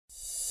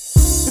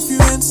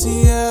in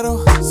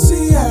Seattle,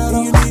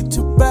 Seattle. You need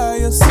to buy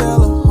or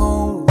sell a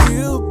home.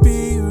 We'll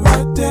be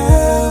right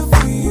there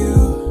for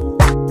you.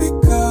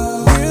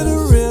 Because we're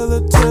the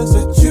realtors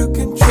that you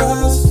can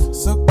trust.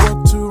 So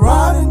go to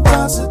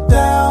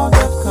ronanddonsitdown.com.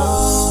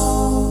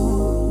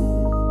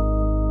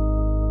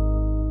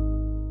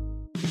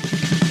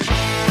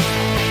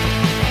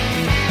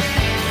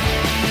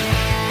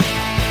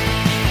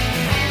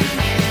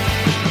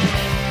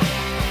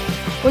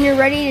 When you're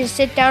ready to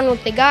sit down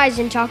with the guys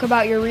and talk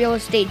about your real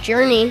estate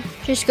journey,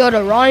 just go to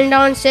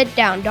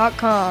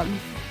ronanddonsitdown.com.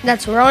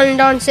 That's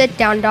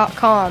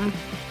ronanddonsitdown.com.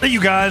 Hey,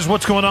 you guys,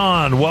 what's going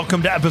on?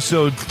 Welcome to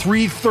episode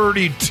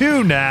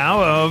 332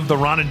 now of the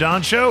Ron and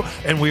Don Show,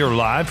 and we are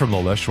live from the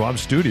Les Schwab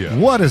studio.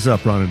 What is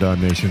up, Ron and Don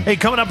Nation? Hey,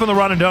 coming up on the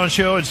Ron and Don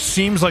Show, it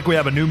seems like we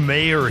have a new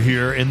mayor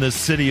here in the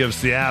city of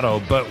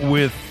Seattle, but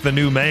with the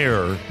new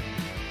mayor,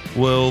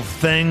 will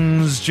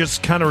things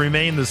just kind of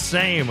remain the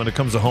same when it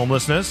comes to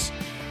homelessness?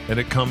 And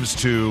it comes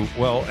to,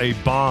 well, a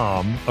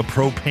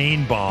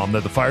propane bomb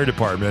that the fire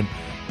department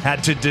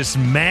had to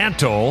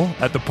dismantle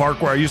at the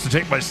park where I used to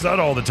take my son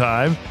all the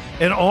time.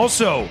 And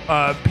also,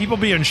 people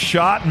being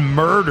shot and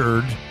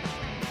murdered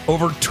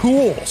over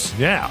tools.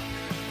 Yeah.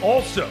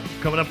 Also,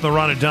 coming up on the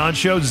Ron and Don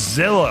Show,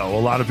 Zillow. A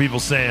lot of people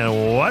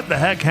saying, what the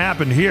heck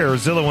happened here?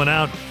 Zillow went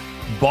out,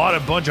 bought a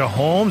bunch of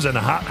homes in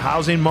a hot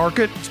housing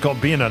market. It's called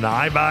being an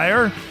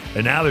iBuyer.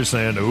 And now they're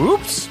saying,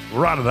 oops,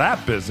 we're out of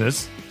that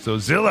business. So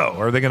Zillow,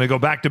 are they going to go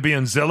back to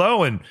being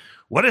Zillow? And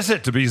what is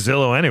it to be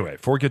Zillow anyway?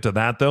 Before we get to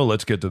that, though,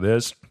 let's get to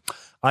this.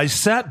 I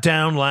sat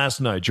down last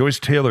night. Joyce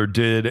Taylor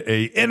did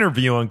an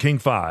interview on King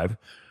 5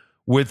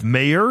 with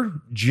Mayor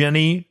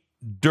Jenny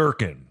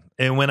Durkan.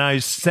 And when I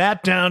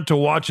sat down to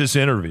watch this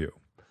interview,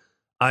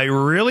 I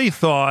really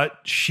thought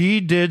she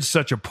did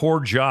such a poor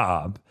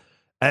job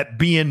at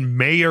being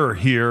mayor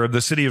here of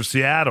the city of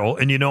Seattle.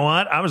 And you know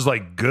what? I was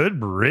like,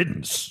 good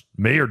riddance,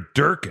 Mayor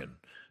Durkan,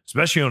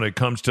 especially when it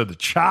comes to the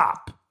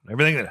CHOP.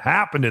 Everything that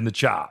happened in the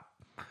CHOP.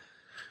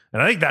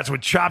 And I think that's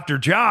what chopped her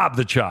job,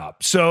 the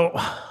CHOP. So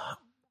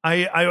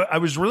I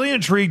was really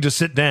intrigued to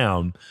sit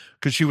down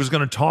because she was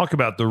going to talk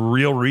about the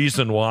real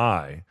reason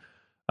why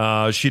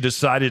she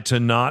decided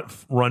to not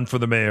run for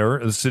the mayor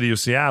of the city of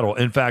Seattle.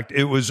 In fact,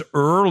 it was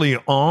early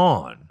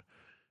on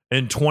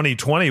in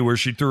 2020 where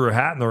she threw her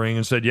hat in the ring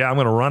and said, yeah, I'm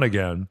going to run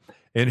again.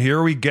 And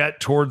here we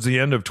get towards the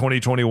end of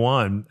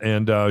 2021.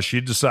 And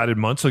she decided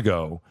months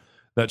ago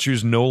that she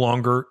was no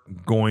longer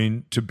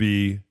going to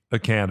be a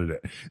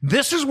candidate.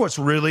 This is what's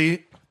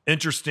really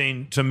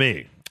interesting to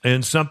me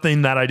and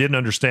something that I didn't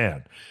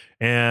understand.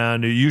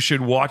 And you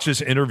should watch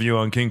this interview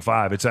on King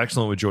 5. It's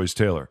excellent with Joyce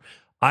Taylor.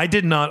 I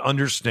did not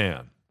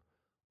understand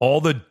all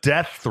the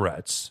death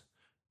threats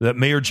that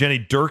Mayor Jenny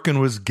Durkan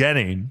was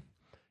getting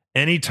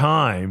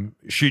anytime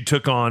she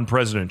took on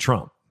President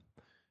Trump.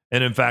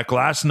 And in fact,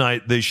 last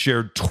night they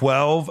shared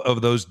 12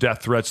 of those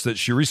death threats that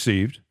she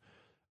received.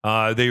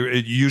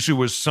 It usually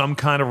was some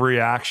kind of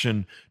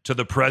reaction to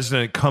the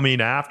president coming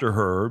after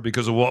her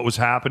because of what was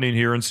happening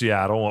here in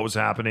Seattle, what was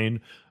happening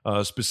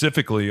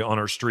specifically on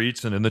our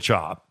streets and in the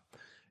CHOP.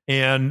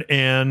 And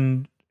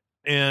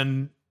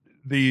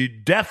the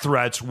death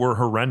threats were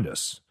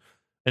horrendous.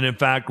 And in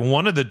fact,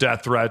 one of the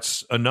death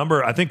threats,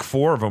 I think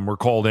 4 of them were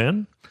called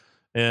in.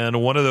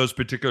 And one of those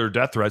particular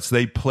death threats,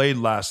 they played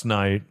last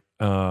night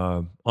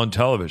on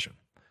television.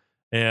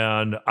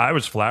 And I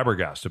was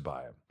flabbergasted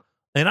by it.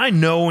 And I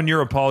know when you're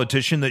a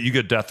politician that you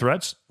get death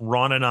threats.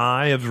 Ron and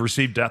I have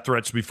received death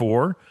threats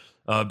before,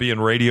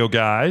 being radio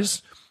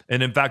guys.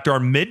 And in fact, our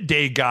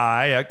midday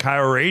guy at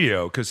KIRO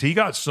Radio, because he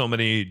got so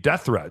many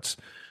death threats,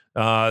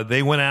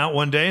 they went out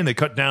one day and they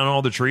cut down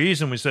all the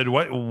trees. And we said,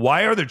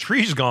 why are the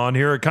trees gone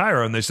here at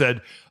KIRO? And they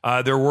said,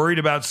 they're worried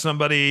about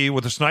somebody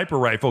with a sniper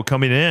rifle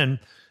coming in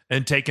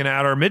and taking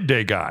out our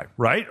midday guy,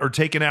 right? Or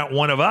taking out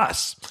one of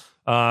us.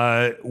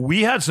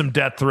 We had some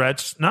death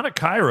threats, not at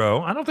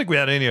KIRO. I don't think we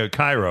had any at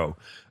KIRO,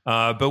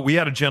 but we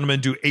had a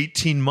gentleman do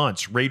 18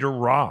 months, Raider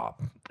Rob,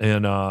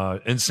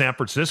 in San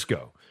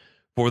Francisco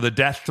for the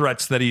death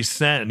threats that he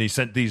sent. And he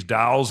sent these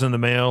dowels in the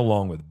mail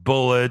along with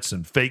bullets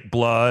and fake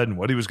blood and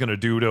what he was going to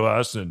do to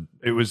us. And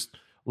it was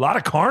a lot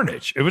of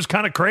carnage. It was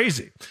kind of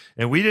crazy.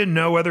 And we didn't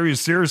know whether he was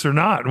serious or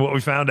not. And what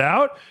we found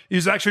out, he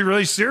was actually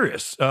really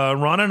serious.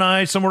 Ron and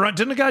I,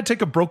 didn't the guy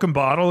take a broken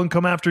bottle and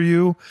come after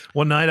you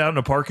one night out in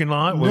a parking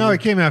lot? No, he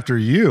came after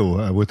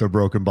you with a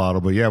broken bottle.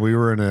 But yeah, we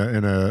were in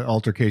a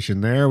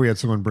altercation there. We had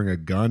someone bring a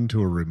gun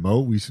to a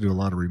remote. We used to do a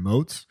lot of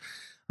remotes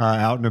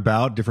out and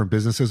about. Different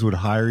businesses would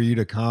hire you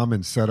to come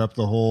and set up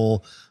the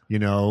whole,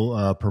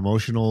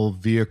 promotional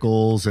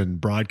vehicles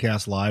and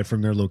broadcast live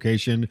from their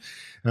location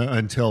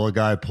until a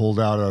guy pulled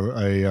out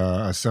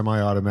a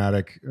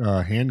semi-automatic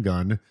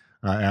handgun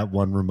at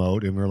one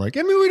remote, and we were like,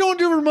 we don't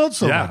do remotes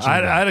so much.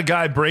 I had a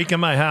guy break in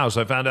my house.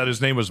 I found out his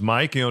name was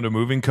Mike. He owned a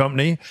moving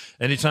company.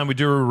 Anytime we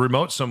do a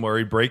remote somewhere,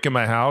 he'd break in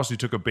my house. He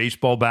took a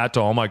baseball bat to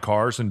all my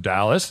cars in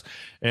Dallas,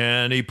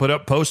 and he put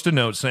up Post-it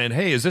notes saying,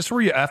 hey, is this where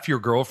you F your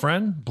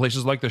girlfriend?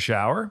 Places like the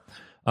shower.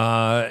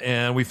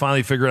 And we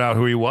finally figured out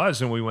who he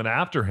was, and we went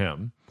after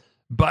him.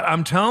 But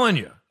I'm telling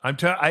you,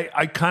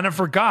 I kind of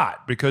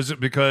forgot because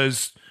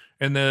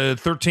in the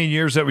 13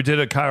 years that we did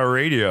at Kyle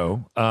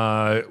Radio,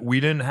 we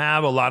didn't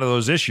have a lot of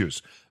those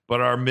issues,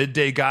 but our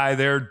midday guy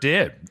there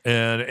did.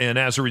 And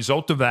as a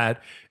result of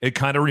that, it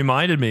kind of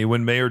reminded me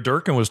when Mayor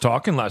Durkin was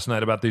talking last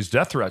night about these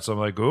death threats. I'm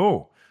like,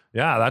 oh,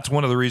 yeah, that's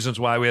one of the reasons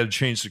why we had to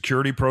change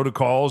security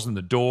protocols and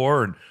the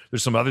door. And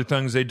there's some other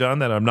things they've done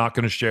that I'm not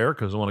going to share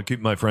because I want to keep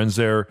my friends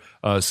there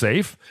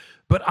safe.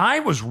 But I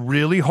was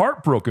really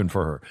heartbroken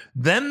for her.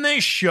 Then they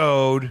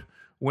showed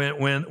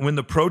when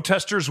the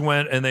protesters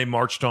went and they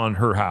marched on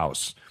her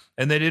house.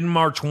 And they didn't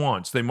march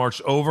once. They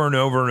marched over and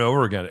over and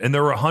over again. And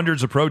there were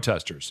hundreds of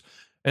protesters.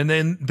 And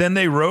then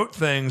they wrote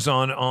things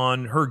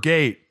on her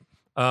gate.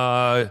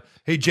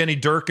 Hey, Jenny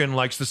Durkin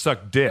likes to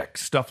suck dick.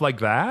 Stuff like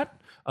that.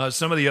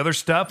 Some of the other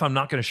stuff I'm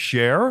not going to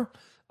share.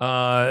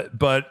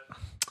 But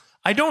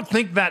I don't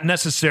think that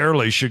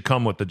necessarily should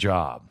come with the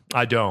job.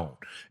 I don't.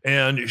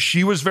 And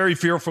she was very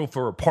fearful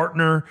for her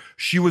partner.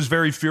 She was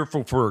very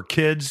fearful for her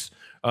kids.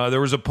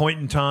 There was a point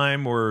in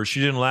time where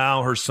she didn't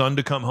allow her son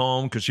to come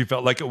home because she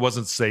felt like it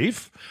wasn't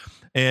safe.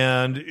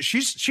 And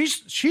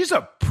she's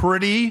a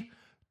pretty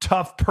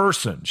tough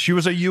person. She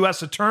was a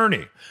U.S.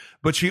 attorney,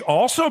 but she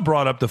also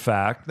brought up the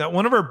fact that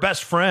one of her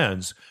best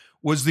friends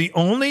was the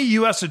only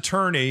U.S.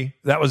 attorney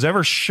that was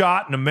ever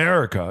shot in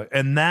America.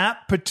 And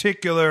that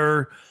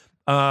particular,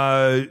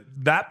 and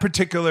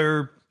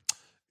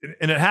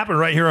it happened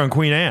right here on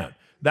Queen Anne.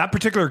 That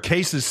particular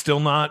case has still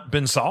not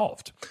been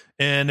solved.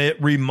 And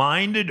it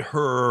reminded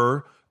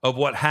her of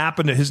what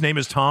happened. His name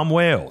is Tom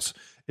Wales.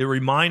 It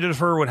reminded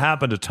her what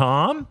happened to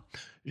Tom.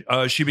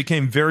 She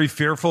became very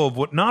fearful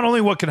of not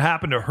only what could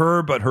happen to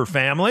her, but her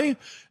family.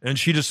 And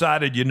she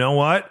decided, you know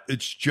what?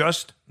 It's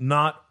just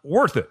not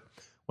worth it.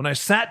 When I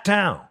sat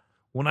down,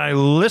 when I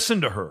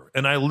listened to her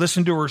and I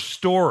listened to her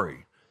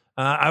story,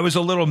 I was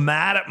a little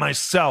mad at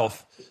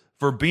myself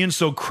for being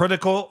so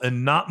critical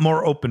and not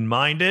more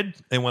open-minded.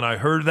 And when I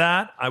heard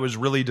that, I was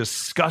really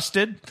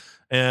disgusted.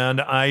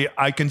 And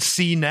I can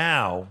see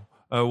now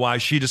why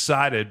she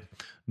decided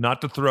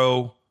not to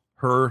throw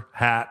her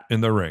hat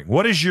in the ring.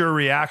 What is your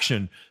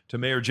reaction to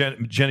Mayor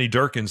Jenny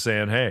Durkin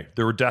saying, hey,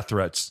 there were death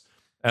threats?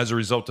 As a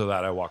result of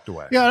that, I walked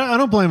away. Yeah, I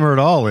don't blame her at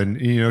all.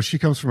 And, you know, she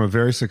comes from a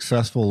very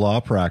successful law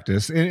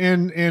practice.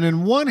 And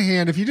in one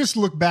hand, if you just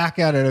look back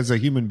at it as a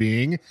human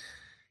being,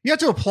 you have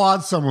to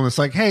applaud someone that's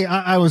like, hey,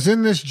 I was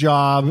in this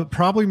job,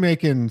 probably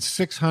making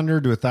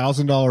 $600 to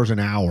 $1,000 an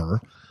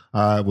hour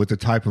with the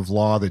type of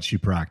law that she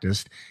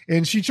practiced.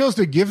 And she chose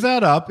to give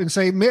that up and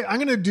say,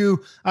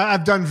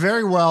 I've done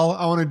very well.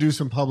 I want to do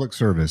some public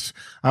service.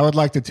 I would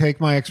like to take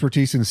my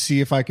expertise and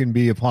see if I can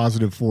be a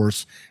positive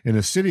force in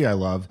a city I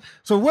love.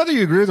 So whether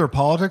you agree with her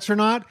politics or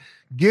not,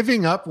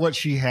 giving up what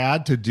she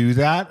had to do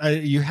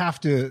that, you have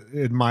to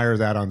admire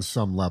that on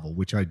some level,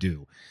 which I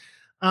do.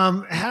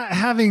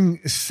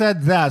 Having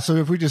said that, so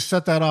if we just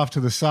set that off to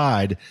the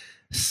side,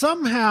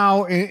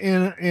 somehow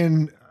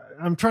in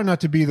I'm trying not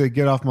to be the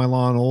get off my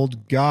lawn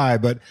old guy,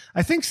 but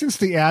I think since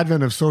the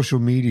advent of social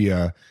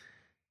media,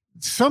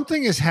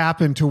 something has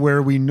happened to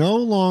where we no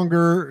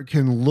longer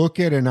can look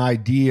at an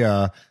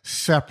idea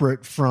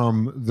separate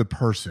from the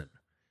person.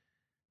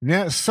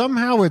 Now,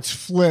 somehow it's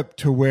flipped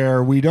to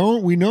where we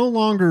no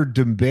longer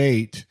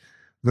debate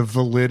the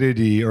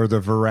validity or the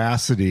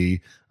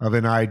veracity of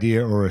an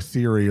idea or a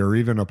theory or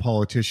even a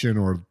politician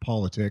or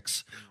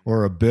politics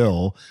or a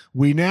bill.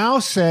 We now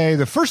say,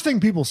 the first thing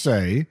people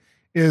say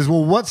is,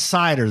 well, what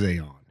side are they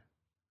on?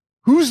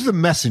 Who's the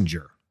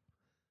messenger?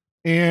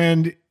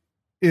 And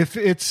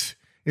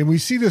and we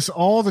see this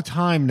all the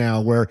time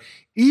now where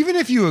even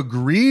if you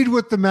agreed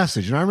with the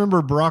message, and I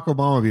remember Barack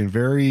Obama being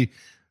very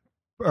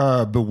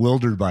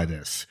bewildered by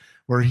this,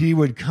 where he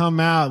would come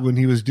out when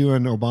he was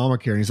doing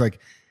Obamacare and he's like,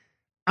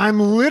 I'm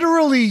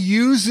literally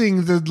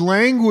using the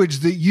language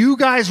that you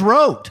guys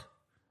wrote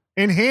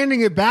and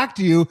handing it back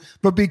to you,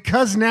 but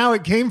because now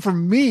it came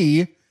from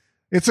me,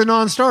 it's a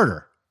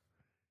non-starter.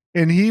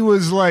 And he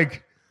was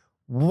like,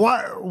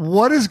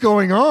 what is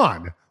going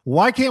on?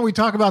 Why can't we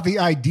talk about the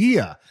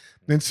idea?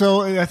 And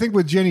so I think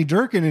with Jenny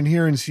Durkin in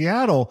here in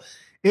Seattle,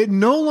 it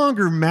no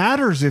longer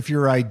matters if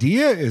your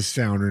idea is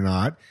sound or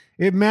not.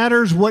 It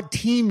matters what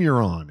team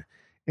you're on.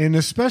 And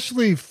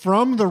especially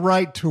from the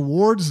right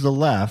towards the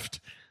left,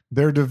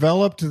 they're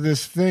developed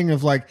this thing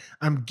of like,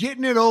 I'm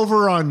getting it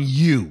over on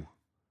you.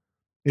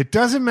 It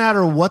doesn't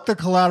matter what the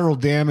collateral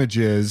damage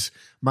is.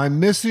 My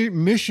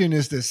mission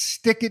is to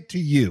stick it to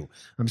you.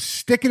 I'm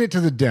sticking it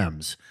to the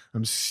Dems.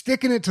 I'm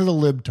sticking it to the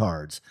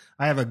libtards.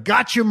 I have a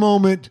gotcha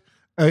moment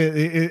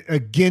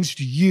against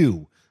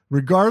you,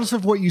 regardless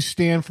of what you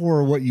stand for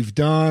or what you've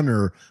done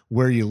or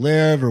where you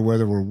live or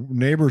whether we're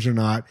neighbors or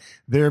not.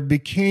 There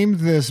became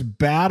this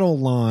battle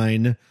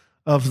line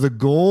of the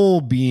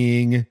goal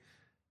being,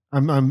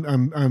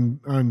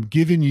 I'm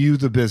giving you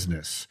the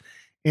business.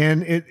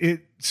 And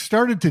it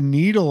started to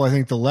needle, I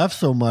think, the left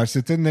so much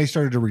that then they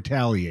started to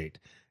retaliate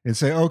and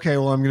say, okay,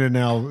 well, I'm going to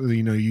now,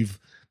 you've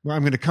well,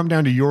 I'm going to come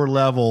down to your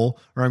level,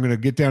 or I'm going to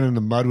get down in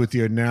the mud with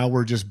you. And now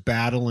we're just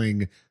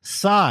battling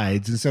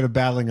sides instead of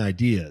battling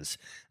ideas.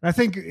 And I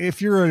think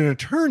if you're an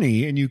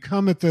attorney and you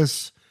come at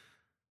this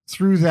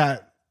through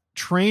that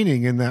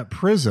training in that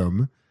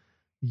prism,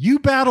 you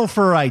battle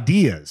for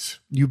ideas,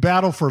 you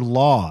battle for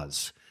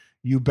laws,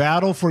 you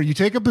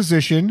take a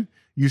position,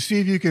 you see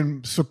if you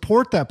can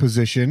support that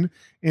position,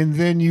 and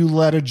then you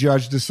let a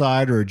judge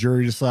decide or a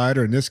jury decide,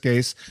 or in this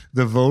case,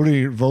 the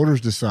voters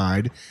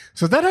decide.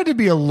 So that had to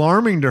be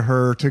alarming to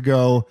her to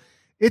go,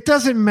 it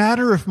doesn't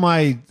matter if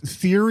my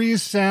theory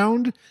is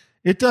sound.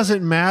 It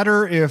doesn't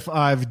matter if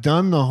I've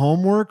done the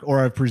homework or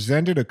I've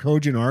presented a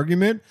cogent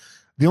argument.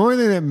 The only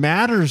thing that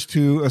matters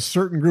to a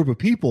certain group of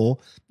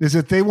people is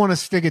that they want to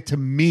stick it to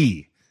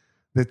me,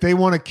 that they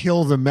want to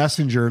kill the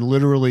messenger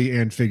literally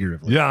and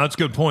figuratively. Yeah, that's a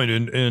good point.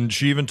 And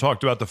she even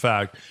talked about the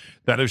fact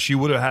that if she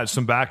would have had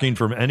some backing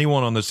from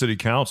anyone on the city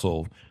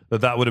council,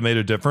 that would have made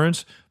a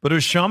difference. But it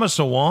was Shama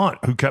Sawant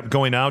who kept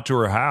going out to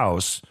her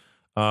house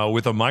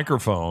with a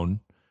microphone.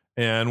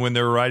 And when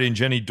they were writing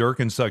Jenny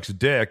Durkin sucks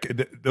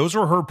dick, those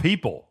were her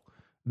people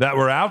that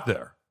were out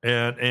there.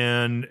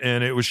 And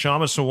it was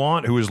Shama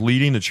Sawant who was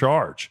leading the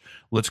charge.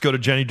 Let's go to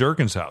Jenny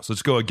Durkin's house.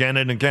 Let's go again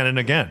and again and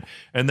again.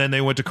 And then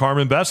they went to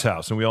Carmen Best's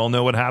house, and we all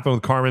know what happened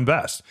with Carmen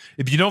Best.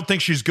 If you don't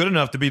think she's good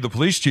enough to be the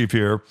police chief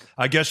here,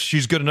 I guess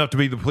she's good enough to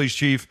be the police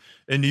chief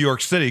in New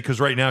York City,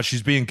 because right now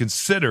she's being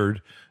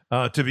considered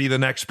to be the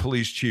next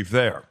police chief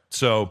there.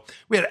 So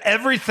we had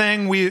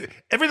everything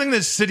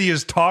this city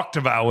has talked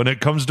about when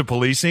it comes to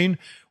policing,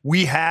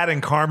 we had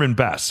in Carmen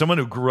Best, someone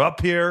who grew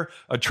up here,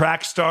 a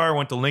track star,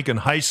 went to Lincoln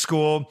High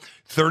School,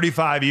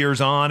 35 years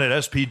on at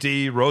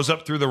SPD, rose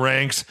up through the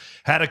ranks,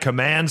 had a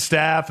command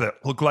staff that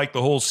looked like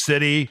the whole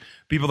city,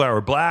 people that were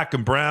black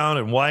and brown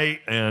and white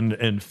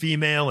and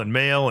female and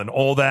male and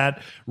all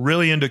that,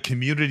 really into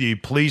community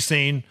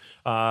policing.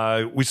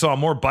 We saw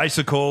more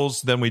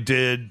bicycles than we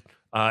did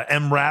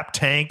MRAP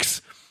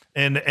tanks,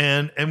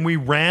 and we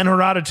ran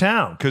her out of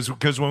town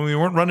because when we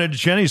weren't running to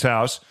Jenny's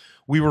house,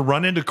 we were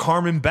running to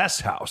Carmen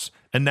Best's house.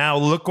 And now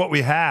look what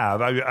we have.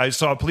 I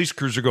saw a police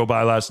cruiser go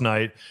by last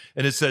night,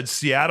 and it said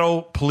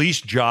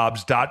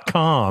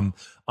SeattlePoliceJobs.com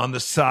on the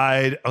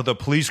side of the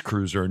police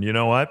cruiser. And you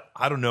know what?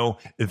 I don't know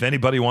if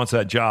anybody wants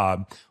that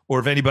job or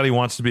if anybody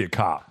wants to be a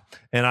cop.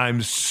 And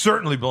I'm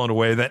certainly blown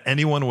away that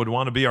anyone would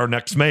want to be our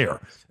next mayor.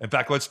 In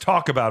fact, let's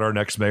talk about our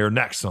next mayor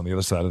next on the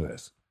other side of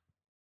this.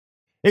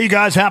 Hey, you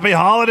guys, happy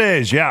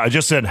holidays. Yeah, I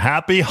just said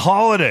happy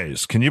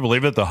holidays. Can you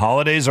believe it? The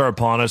holidays are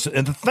upon us.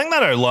 And the thing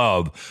that I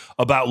love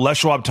about Les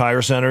Schwab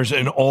Tire Centers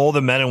and all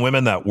the men and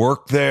women that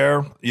work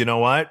there, you know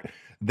what?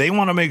 They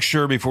want to make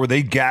sure before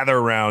they gather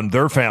around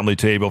their family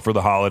table for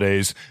the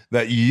holidays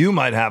that you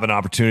might have an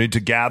opportunity to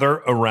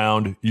gather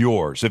around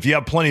yours. If you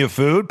have plenty of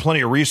food,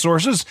 plenty of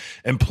resources,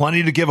 and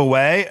plenty to give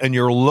away, and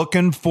you're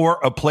looking for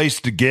a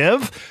place to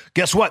give,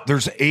 guess what?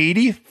 There's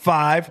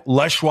 85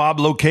 Les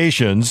Schwab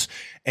locations,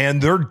 and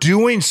they're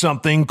doing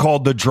something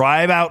called the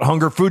Drive Out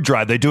Hunger Food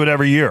Drive. They do it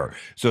every year.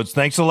 So it's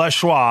thanks to Les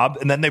Schwab,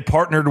 and then they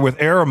partnered with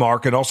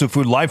Aramark and also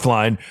Food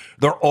Lifeline.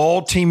 They're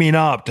all teaming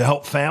up to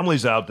help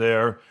families out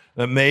there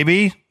that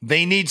maybe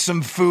they need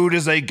some food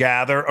as they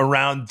gather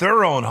around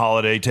their own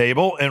holiday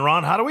table. And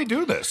Ron, how do we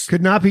do this?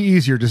 Could not be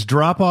easier. Just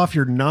drop off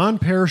your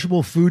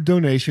non-perishable food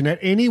donation at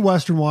any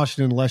Western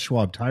Washington Les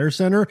Schwab Tire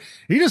Center.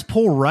 You just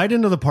pull right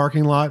into the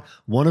parking lot.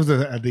 One of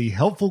the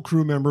helpful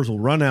crew members will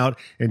run out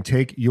and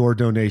take your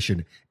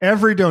donation.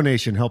 Every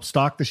donation helps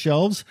stock the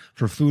shelves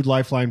for Food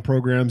Lifeline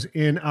programs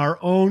in our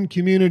own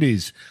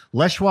communities.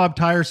 Les Schwab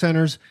Tire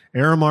Centers,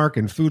 Aramark,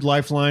 and Food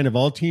Lifeline have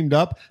all teamed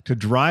up to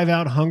drive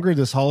out hunger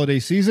this holiday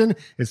season.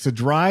 It's the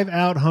Drive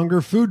Out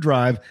Hunger Food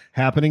Drive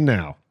happening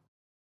now.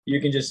 You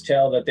can just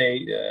tell that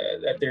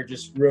they're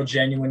just real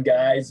genuine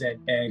guys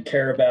and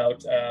care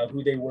about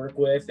who they work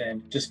with,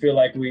 and just feel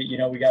like we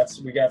got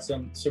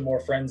some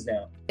more friends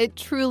now. It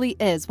truly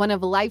is one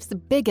of life's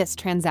biggest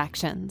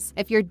transactions.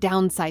 If you're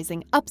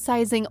downsizing,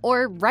 upsizing,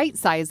 or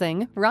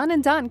right-sizing, Ron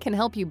and Don can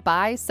help you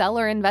buy, sell,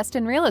 or invest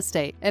in real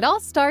estate. It all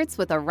starts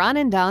with a Ron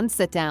and Don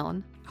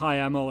sit-down. Hi,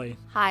 I'm Ollie.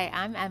 Hi,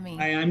 I'm Emmy.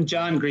 Hi, I'm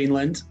John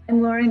Greenland.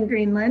 I'm Lauren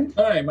Greenland.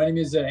 Hi, my name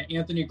is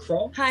Anthony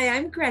Kroll. Hi,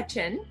 I'm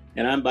Gretchen.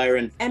 And I'm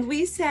Byron. And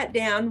we sat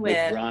down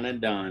with Ron and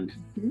Don.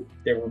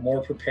 They were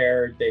more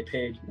prepared. They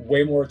paid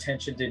way more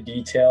attention to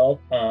detail,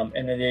 and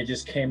then they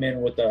just came in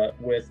with a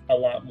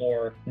lot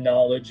more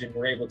knowledge, and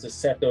were able to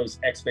set those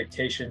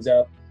expectations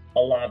up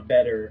a lot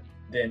better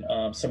than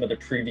some of the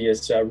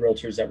previous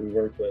realtors that we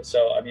worked with.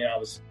 So, I mean,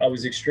 I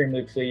was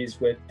extremely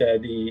pleased with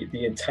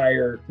the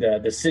entire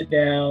sit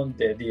down,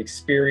 the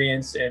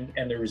experience,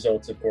 and the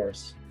results, of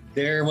course.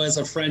 There was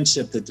a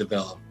friendship that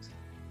developed,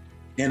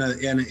 in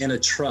a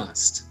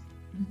trust.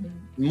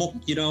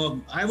 Mm-hmm.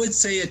 I would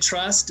say a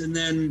trust, and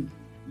then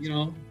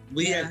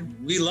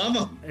we love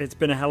them. It's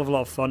been a hell of a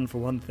lot of fun, for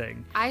one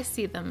thing. I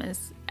see them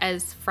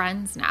as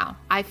friends now.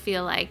 I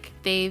feel like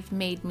they've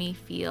made me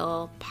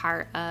feel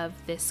part of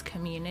this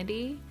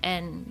community,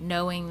 and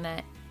knowing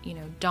that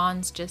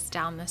Dawn's just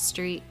down the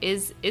street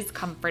is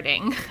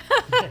comforting.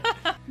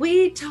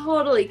 We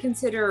totally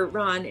consider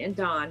Ron and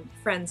Dawn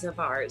friends of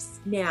ours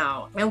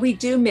now, and we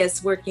do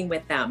miss working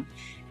with them.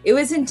 It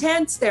was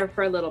intense there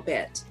for a little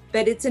bit,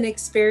 but it's an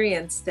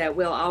experience that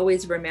we'll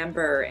always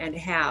remember and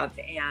have,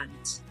 and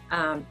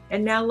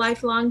now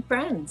lifelong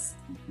friends.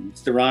 It's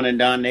the Ron and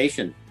Dawn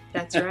Nation.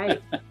 That's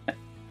right.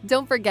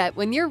 Don't forget,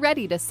 when you're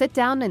ready to sit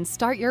down and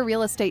start your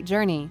real estate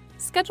journey,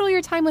 schedule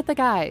your time with the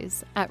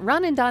guys at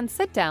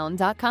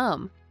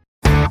ronanddonsitdown.com.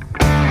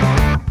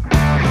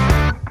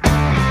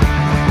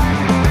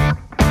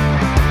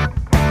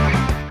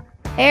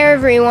 Hey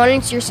everyone,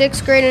 it's your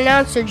 6th grade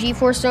announcer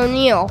G-Force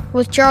O'Neill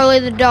with Charlie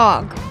the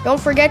Dog. Don't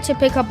forget to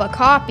pick up a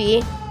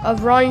copy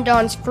of Ron and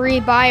Don's free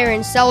buyer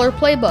and seller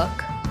playbook.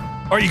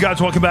 All right, you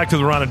guys, welcome back to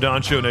the Ron and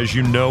Don Show. And as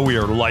you know, we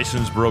are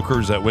licensed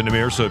brokers at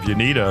Windermere, so if you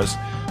need us,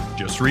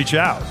 just reach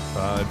out.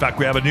 In fact,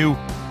 we have a new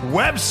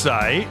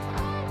website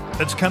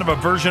that's kind of a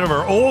version of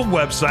our old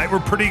website we're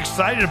pretty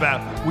excited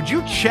about. Would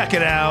you check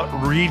it out,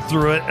 read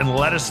through it, and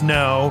let us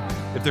know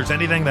if there's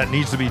anything that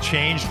needs to be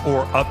changed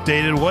or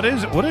updated? What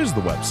is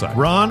the website?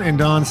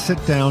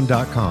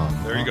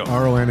 ronanddonsitdown.com. There you go.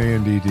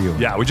 RONANDDON.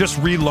 Yeah, we just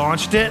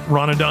relaunched it,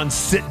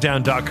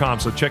 ronanddonsitdown.com.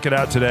 So check it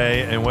out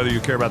today. And whether you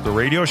care about the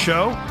radio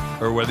show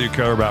or whether you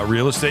care about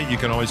real estate, you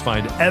can always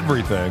find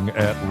everything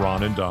at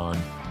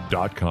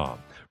ronanddon.com.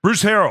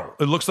 Bruce Harrell,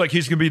 it looks like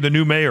he's going to be the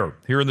new mayor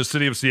here in the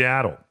city of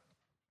Seattle.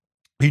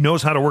 He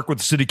knows how to work with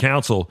the city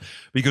council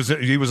because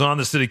he was on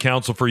the city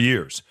council for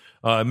years.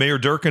 Mayor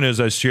Durkin, as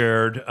I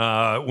shared,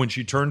 when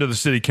she turned to the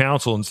city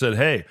council and said,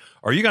 hey,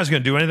 are you guys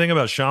going to do anything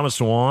about Shama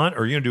Sawant?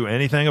 Are you going to do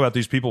anything about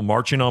these people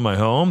marching on my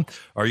home?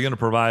 Are you going to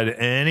provide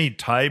any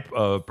type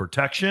of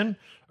protection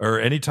or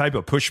any type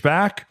of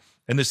pushback?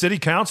 And the city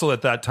council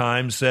at that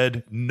time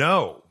said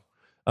no.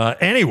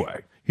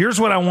 Anyway, here's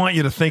what I want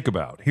you to think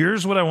about.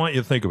 Bruce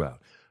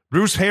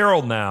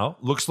Harrell now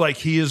looks like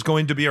he is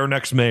going to be our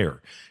next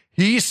mayor.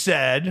 He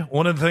said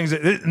one of the things,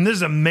 and this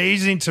is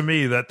amazing to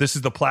me that this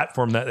is the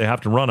platform that they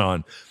have to run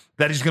on,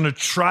 that he's going to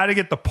try to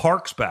get the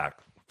parks back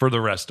for the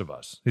rest of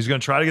us. He's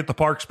going to try to get the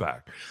parks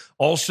back.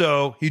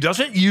 Also, he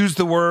doesn't use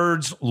the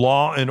words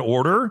law and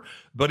order,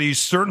 but he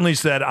certainly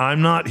said,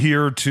 I'm not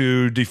here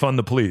to defund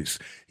the police.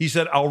 He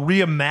said, I'll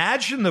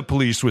reimagine the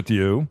police with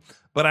you,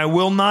 but I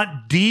will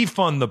not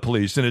defund the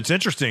police. And it's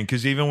interesting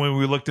because even when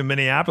we looked in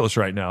Minneapolis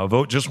right now, a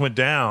vote just went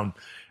down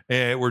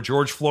where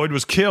George Floyd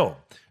was killed.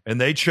 And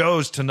they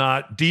chose to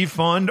not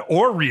defund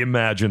or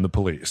reimagine the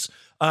police.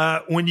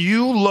 When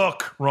you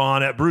look,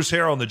 Ron, at Bruce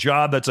Harrell and the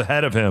job that's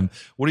ahead of him,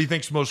 what do you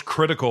think is most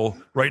critical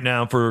right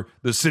now for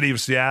the city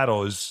of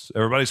Seattle? Is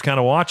everybody's kind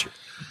of watching?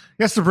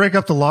 He has to break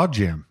up the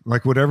logjam.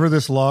 Like whatever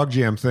this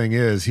logjam thing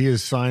is, he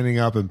is signing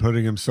up and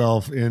putting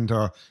himself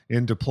into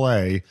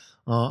play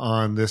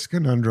on this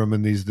conundrum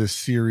and this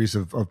series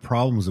of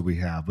problems that we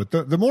have. But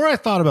the more I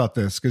thought about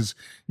this, because,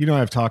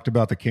 I've talked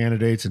about the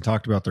candidates and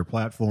talked about their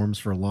platforms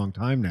for a long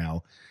time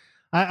now,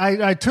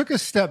 I took a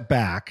step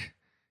back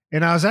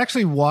and I was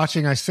actually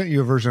watching, I sent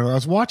you a version, I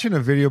was watching a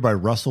video by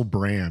Russell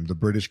Brand, the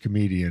British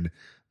comedian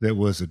that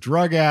was a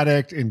drug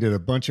addict and did a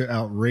bunch of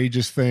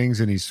outrageous things,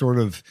 and he's sort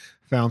of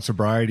found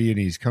sobriety and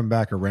he's come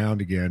back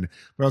around again.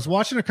 But I was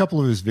watching a couple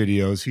of his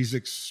videos. He's an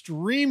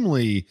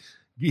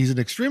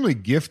extremely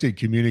gifted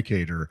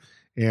communicator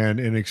and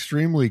an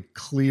extremely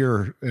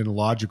clear and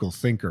logical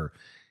thinker.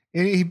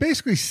 And he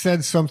basically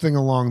said something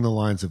along the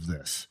lines of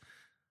this.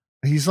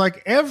 He's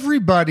like,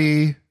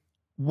 everybody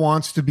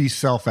wants to be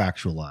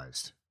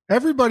self-actualized.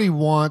 Everybody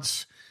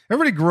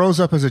grows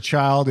up as a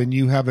child and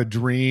you have a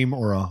dream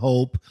or a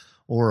hope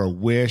or a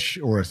wish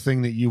or a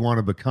thing that you want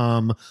to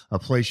become, a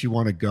place you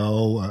want to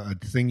go, a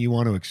thing you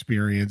want to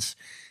experience.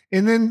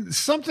 And then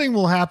something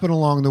will happen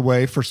along the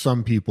way for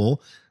some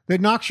people that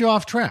knocks you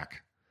off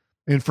track.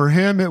 And for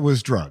him, it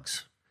was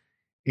drugs.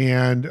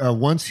 And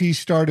once he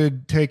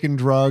started taking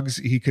drugs,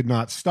 he could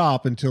not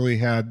stop until he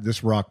had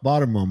this rock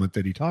bottom moment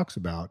that he talks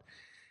about.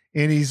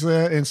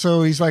 And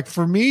so he's like,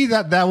 for me,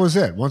 that was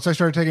it. Once I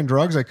started taking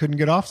drugs, I couldn't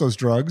get off those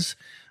drugs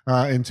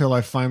until I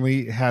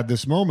finally had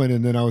this moment.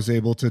 And then I was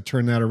able to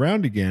turn that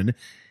around again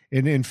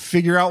and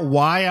figure out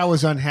why I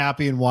was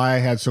unhappy and why I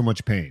had so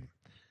much pain.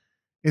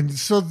 And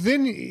so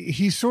then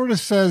he sort of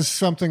says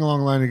something along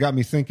the line that got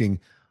me thinking,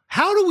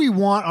 how do we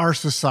want our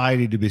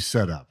society to be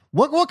set up?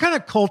 What kind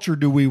of culture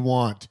do we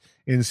want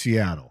in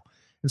Seattle?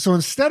 And so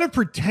instead of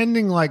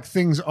pretending like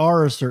things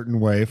are a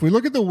certain way, if we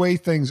look at the way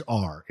things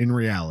are in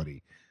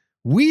reality,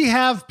 we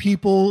have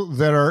people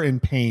that are in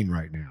pain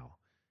right now.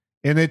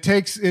 And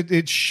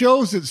it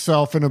shows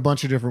itself in a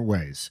bunch of different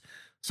ways.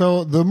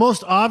 So the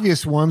most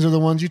obvious ones are the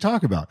ones you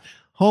talk about.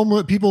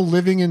 Homeless people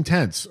living in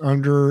tents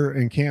under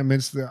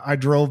encampments that I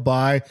drove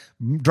by.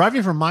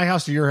 Driving from my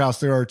house to your house,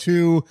 there are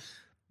two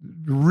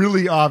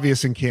really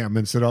obvious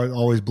encampments that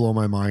always blow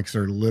my mind because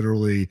they're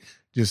literally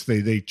just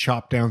they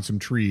chop down some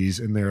trees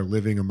and they're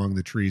living among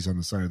the trees on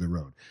the side of the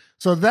road.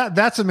 So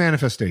that's a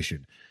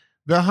manifestation.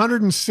 The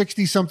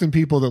 160 something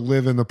people that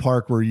live in the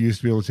park where you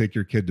used to be able to take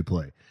your kid to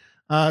play.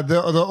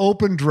 The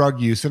open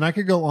drug use, and I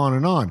could go on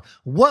and on.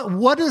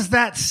 What does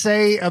that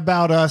say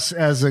about us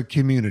as a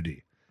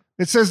community?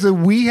 It says that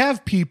we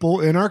have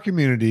people in our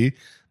community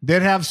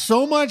that have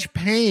so much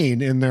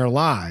pain in their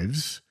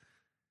lives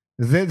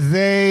that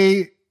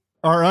they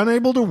are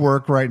unable to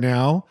work right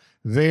now.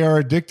 They are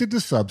addicted to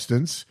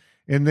substance,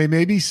 and they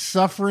may be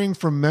suffering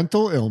from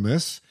mental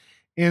illness,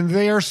 and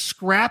they are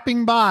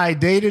scrapping by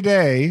day to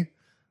day,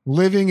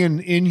 living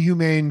in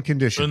inhumane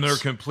conditions. And they're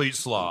complete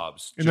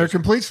slobs. And they're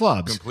complete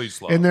slobs. Complete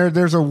slobs. And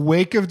there's a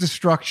wake of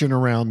destruction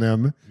around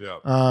them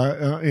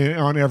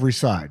on every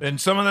side. And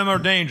some of them are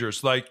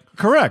dangerous.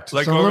 Correct. Some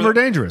of them are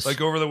dangerous.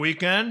 Like over the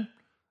weekend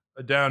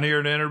down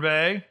here in Inner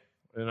Bay,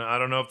 and I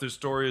don't know if this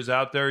story is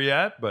out there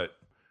yet, but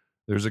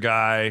there's a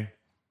guy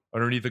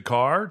underneath a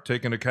car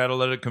taking a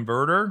catalytic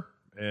converter,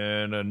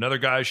 and another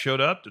guy showed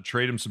up to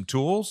trade him some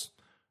tools,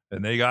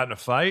 and they got in a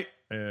fight,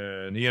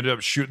 and he ended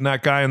up shooting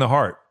that guy in the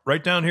heart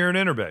right down here in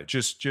Inner Bay.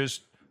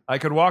 Just I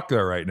could walk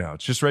there right now.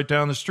 It's just right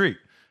down the street.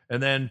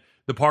 And then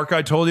the park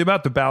I told you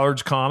about, the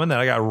Ballards Common, that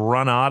I got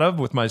run out of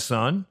with my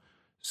son,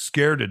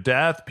 scared to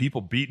death,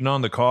 people beating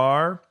on the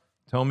car,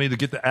 telling me to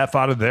get the F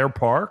out of their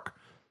park.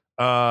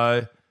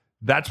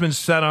 That's been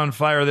set on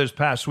fire this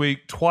past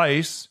week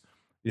twice.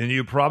 And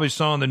you probably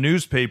saw in the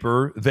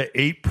newspaper the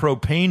 8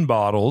 propane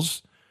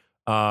bottles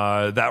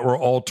that were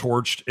all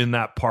torched in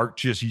that park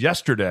just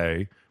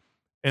yesterday.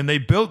 And they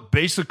built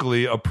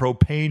basically a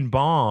propane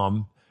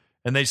bomb,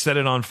 and they set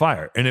it on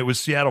fire. And it was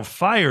Seattle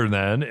Fire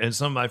then, and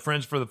some of my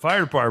friends for the fire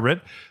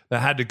department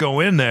that had to go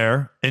in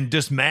there and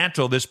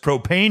dismantle this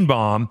propane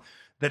bomb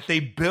that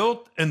they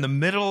built in the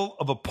middle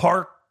of a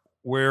park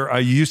where I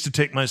used to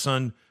take my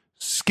son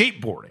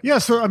skateboarding. Yeah,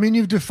 so, I mean,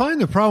 you've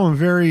defined the problem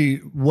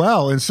very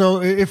well. And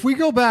so if we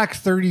go back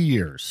 30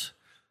 years,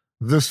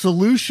 the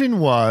solution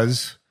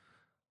was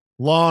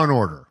law and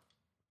order.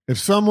 If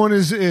someone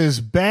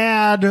is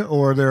bad,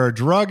 or they're a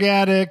drug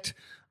addict,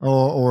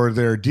 or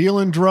they're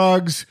dealing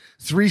drugs,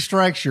 3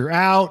 strikes, you're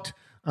out.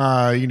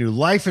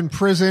 Life in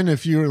prison.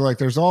 If you're like,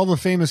 there's all the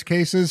famous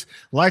cases,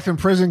 life in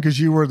prison because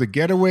you were the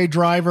getaway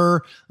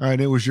driver and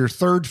it was your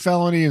 3rd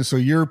felony, and so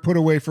you're put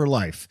away for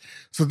life.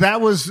 So that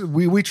was,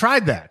 we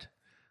tried that.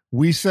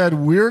 We said,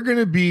 we're going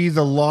to be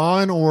the law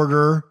and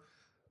order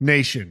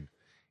nation.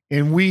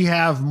 And we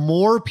have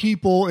more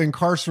people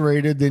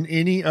incarcerated than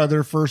any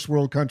other first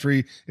world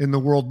country in the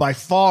world by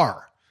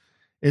far.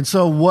 And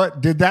so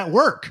what did that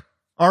work?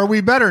 Are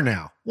we better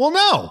now? Well,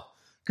 no,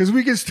 because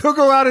we can still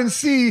go out and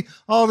see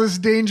all this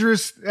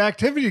dangerous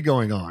activity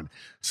going on.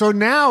 So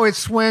now it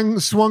swung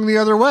the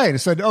other way and it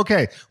said,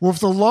 okay, well, if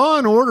the law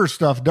and order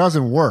stuff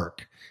doesn't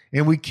work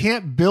and we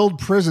can't build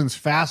prisons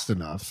fast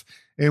enough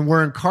and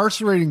we're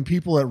incarcerating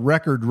people at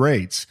record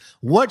rates,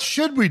 what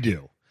should we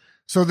do?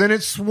 So then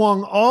it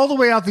swung all the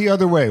way out the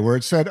other way where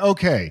it said,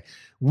 okay,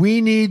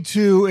 we need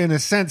to, in a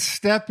sense,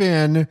 step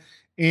in,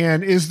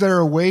 and is there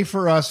a way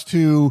for us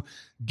to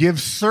give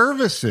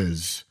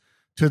services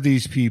to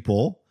these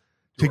people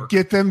to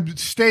get them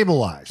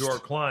stabilized? To our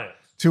clients.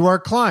 To our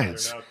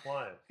clients. They're now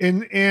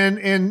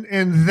clients.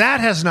 And that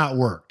has not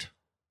worked.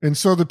 And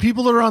so the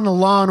people that are on the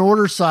law and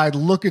order side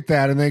look at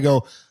that and they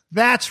go,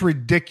 that's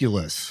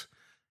ridiculous.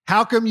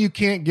 How come you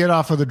can't get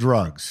off of the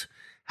drugs?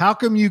 How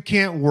come you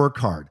can't work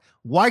hard?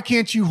 Why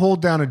can't you hold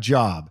down a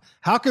job?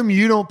 How come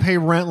you don't pay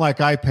rent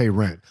like I pay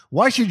rent?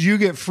 Why should you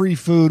get free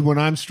food when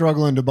I'm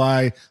struggling to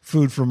buy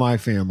food for my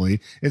family?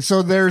 And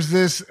so there's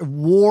this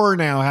war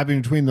now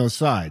happening between those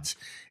sides.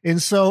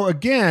 And so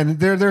again,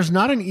 there's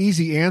not an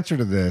easy answer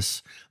to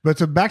this,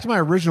 but back to my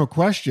original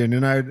question,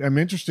 and I'm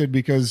interested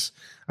because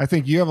I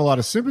think you have a lot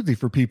of sympathy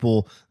for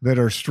people that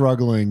are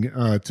struggling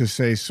to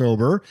stay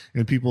sober,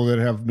 and people that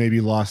have maybe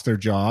lost their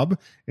job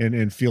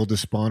and feel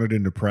despondent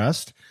and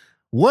depressed.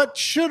 What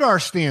should our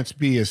stance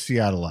be as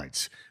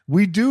Seattleites?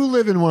 We do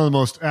live in one of the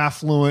most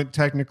affluent,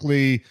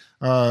 technically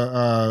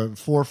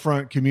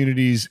forefront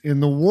communities in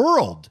the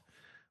world.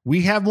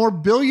 We have more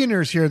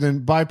billionaires here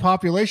by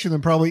population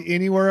than probably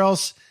anywhere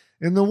else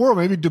in the world.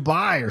 Maybe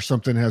Dubai or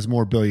something has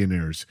more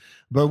billionaires.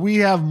 But we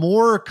have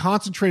more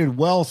concentrated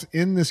wealth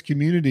in this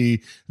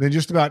community than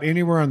just about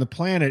anywhere on the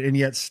planet, and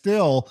yet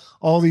still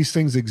all these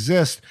things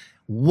exist.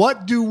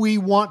 What do we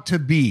want to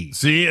be?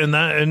 See,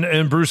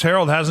 and Bruce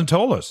Harold hasn't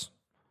told us.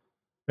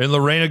 And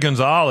Lorena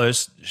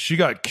Gonzalez, she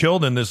got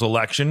killed in this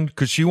election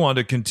because she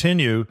wanted to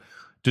continue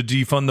to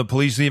defund the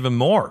police even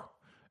more.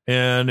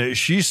 And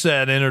she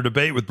said in her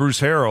debate with Bruce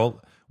Harold,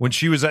 when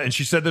she was and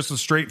she said this with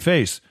a straight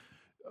face,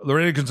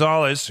 Lorena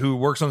Gonzalez, who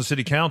works on the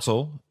city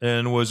council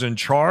and was in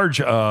charge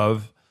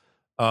of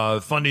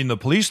funding the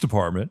police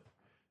department,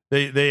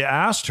 they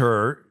asked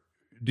her,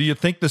 do you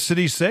think the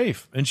city's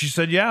safe? And she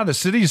said, yeah, the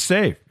city's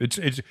safe. It's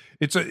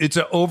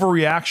an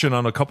overreaction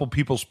on a couple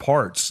people's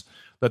parts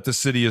that the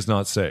city is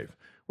not safe.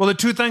 Well, the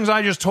 2 things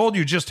I just told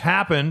you just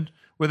happened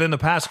within the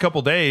past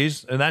couple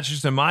days, and that's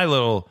just in my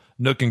little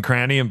nook and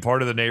cranny and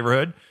part of the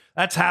neighborhood.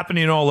 That's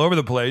happening all over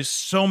the place.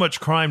 So much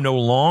crime no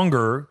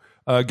longer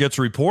gets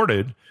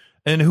reported.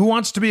 And who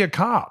wants to be a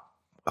cop?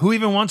 Who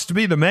even wants to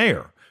be the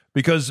mayor?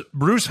 Because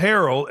Bruce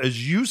Harold,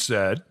 as you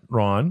said,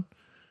 Ron,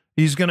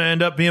 he's going to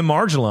end up being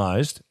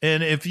marginalized.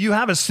 And if you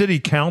have a city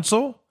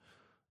council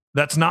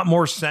that's not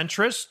more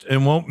centrist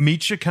and won't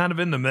meet you kind of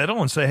in the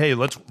middle and say, hey,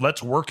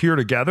 let's work here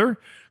together?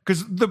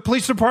 Because the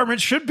police department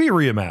should be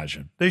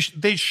reimagined.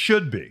 They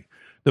should be.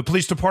 The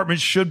police department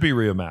should be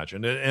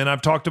reimagined. And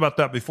I've talked about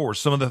that before,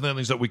 some of the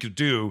things that we could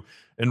do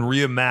in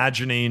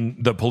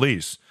reimagining the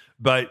police.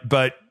 But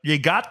you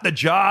got the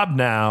job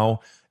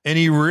now, and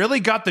he really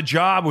got the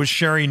job with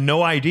sharing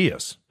no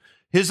ideas.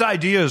 His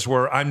ideas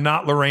were, I'm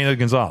not Lorena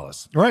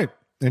Gonzalez. Right.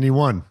 And he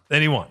won.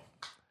 We'll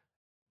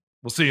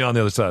see you on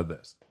the other side of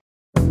this.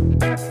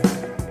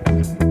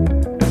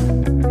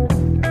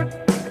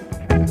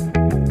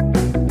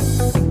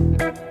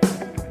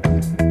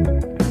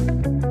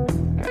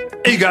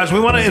 Hey guys, we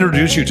want to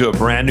introduce you to a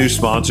brand new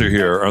sponsor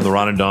here on the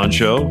Ron and Don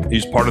Show.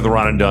 He's part of the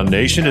Ron and Don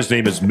Nation. His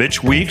name is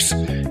Mitch Weeks.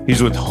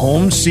 He's with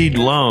Home Seed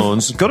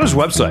Loans. Go to his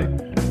website,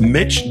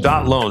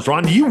 Mitch.loans.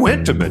 Ron, you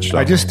went to Mitch.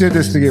 I just did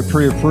this to get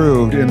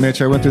pre-approved. And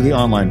Mitch, I went through the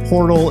online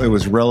portal. It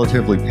was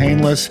relatively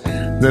painless.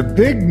 The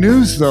big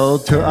news, though,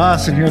 to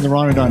us and here in the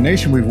Ron and Don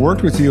Nation, we've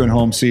worked with you in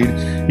Home Seed.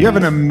 You have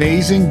an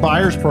amazing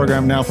buyers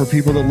program now for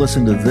people that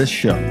listen to this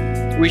show.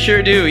 We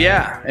sure do,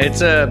 yeah.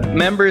 It's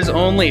members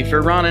only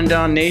for Ron and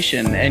Don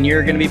Nation, and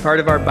you're going to be part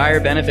of our buyer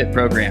benefit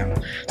program.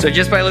 So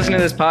just by listening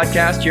to this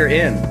podcast, you're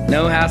in.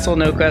 No hassle,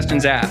 no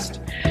questions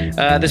asked.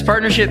 This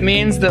partnership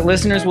means that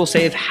listeners will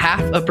save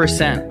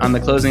 0.5% on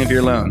the closing of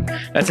your loan.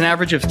 That's an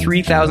average of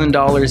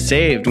 $3,000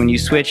 saved when you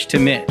switch to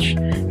Mitch.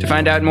 To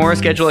find out more,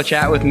 schedule a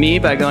chat with me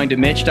by going to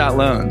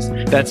Mitch.loans.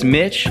 That's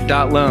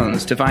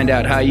Mitch.loans to find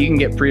out how you can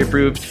get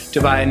pre-approved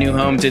to buy a new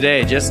home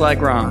today, just like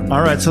Ron.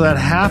 All right, so that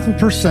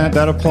 0.5%,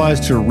 that applies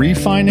to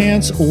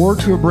refinance or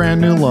to a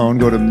brand new loan.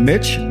 Go to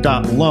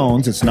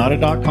Mitch.loans. It's not a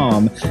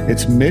 .com.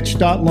 It's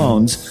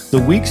Mitch.loans.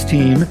 The Weeks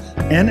team,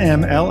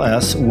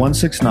 NMLS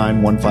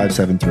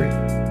 1691573.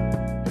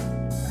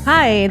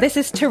 Hi, this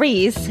is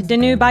Therese, the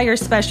new buyer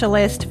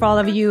specialist for all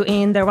of you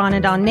in the Ron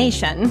and Don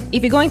Nation.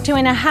 If you're going to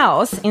own a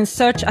house in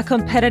such a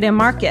competitive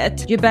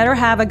market, you better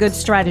have a good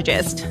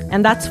strategist.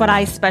 And that's what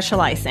I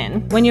specialize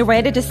in. When you're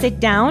ready to sit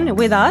down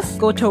with us,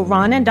 go to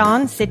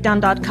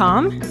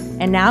ronanddonsitdown.com.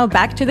 And now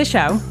back to the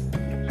show.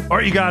 All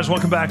right, you guys,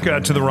 welcome back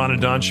to the Ron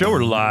and Don Show.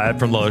 We're live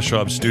from Lois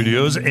Schwab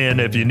Studios. And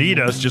if you need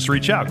us, just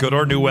reach out. Go to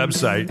our new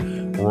website,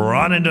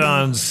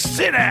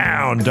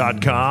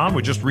 ronanddonsitdown.com.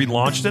 We just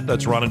relaunched it.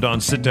 That's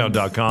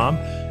ronanddonsitdown.com.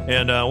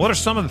 And what are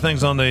some of the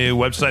things on the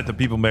website that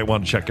people may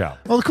want to check out?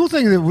 Well, the cool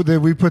thing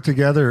that we put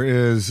together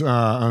is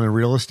on the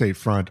real estate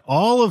front,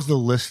 all of the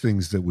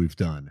listings that we've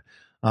done.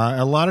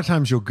 A lot of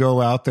times you'll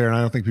go out there, and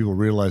I don't think people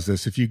realize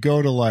this. If you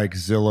go to like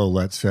Zillow,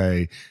 let's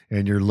say,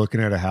 and you're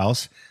looking at a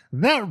house,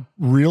 that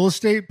real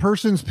estate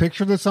person's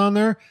picture that's on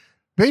there,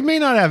 they may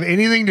not have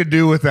anything to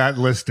do with that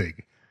listing.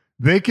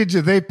 They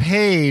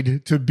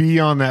paid to be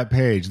on that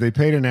page. They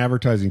paid an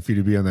advertising fee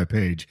to be on that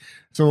page.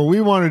 So what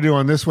we want to do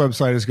on this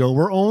website is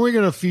we're only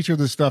going to feature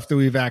the stuff that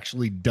we've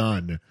actually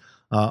done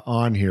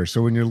on here.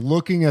 So when you're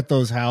looking at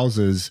those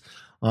houses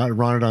on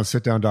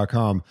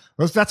ronanddonsitdown.com,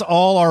 that's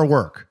all our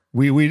work.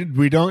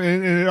 We don't,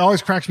 and it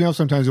always cracks me up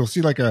sometimes. You'll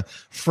see like a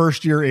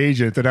first year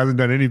agent that hasn't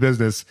done any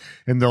business,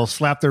 and they'll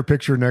slap their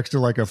picture next to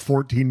like a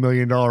 $14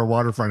 million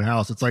waterfront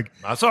house. It's like,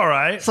 that's all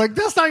right. It's like,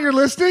 that's not your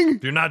listing.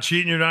 If you're not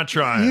cheating, you're not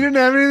trying. You didn't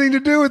have anything to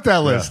do with that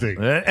listing.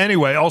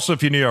 Anyway, also,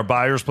 if you need our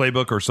buyer's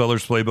playbook or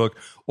seller's playbook,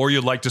 or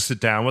you'd like to sit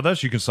down with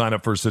us, you can sign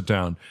up for a sit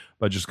down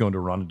by just going to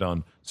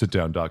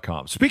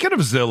ronanddonsitdown.com. Speaking of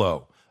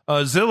Zillow,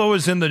 Zillow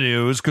is in the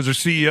news because their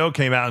CEO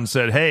came out and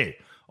said, hey,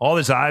 all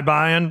this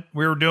iBuying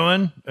we were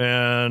doing,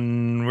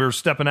 and we were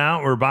stepping out,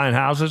 we were buying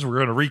houses,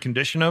 we're going to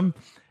recondition them,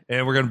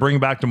 and we're going to bring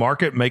them back to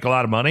market and make a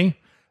lot of money.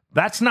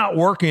 That's not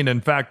working. In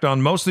fact,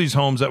 on most of these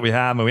homes that we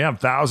have, and we have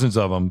thousands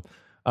of them,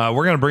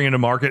 we're going to bring into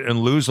market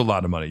and lose a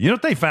lot of money. You know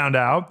what they found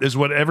out is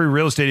what every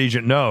real estate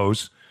agent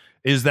knows,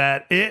 is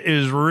that it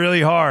is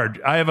really hard.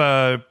 I have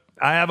a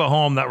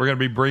home that we're going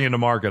to be bringing to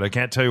market. I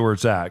can't tell you where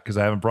it's at because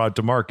I haven't brought it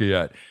to market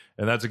yet,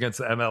 and that's against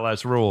the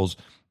MLS rules.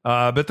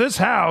 But this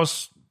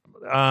house,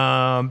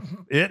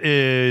 it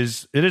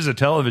is a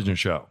television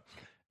show,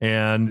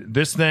 and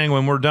this thing,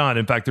 when we're done,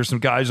 in fact, there's some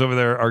guys over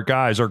there, our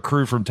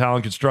crew from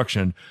Talent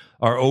Construction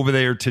are over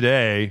there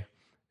today.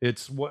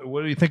 It's what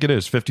do you think it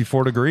is?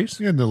 54 degrees?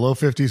 Yeah, in the low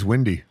 50s,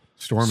 windy,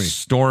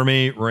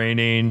 stormy,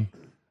 raining.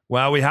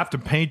 Well, we have to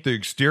paint the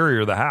exterior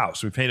of the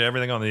house. We painted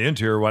everything on the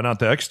interior. Why not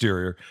the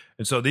exterior?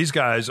 And so these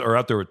guys are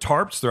out there with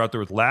tarps. They're out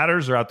there with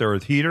ladders. They're out there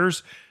with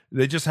heaters.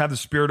 They just have the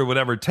spirit of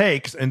whatever it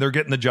takes, and they're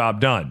getting the job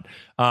done.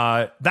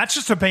 That's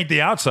just to paint the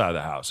outside of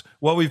the house.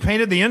 Well, we've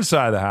painted the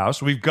inside of the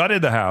house. We've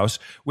gutted the house.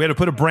 We had to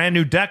put a brand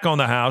new deck on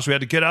the house. We had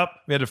to get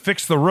up. We had to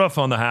fix the roof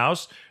on the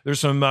house. There's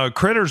some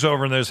critters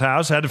over in this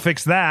house. Had to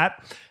fix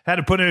that. Had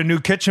to put in a new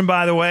kitchen,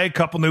 by the way, a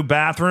couple new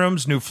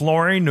bathrooms, new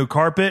flooring, new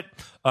carpet.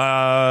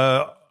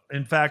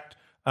 In fact,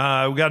 we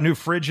got a new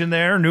fridge in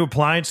there, new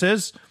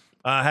appliances.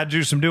 Had to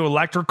do some new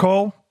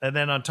electrical. And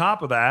then on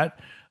top of that,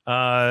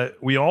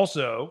 we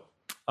also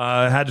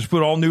had to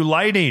put all new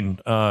lighting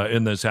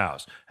in this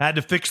house. Had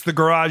to fix the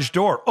garage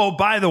door. Oh,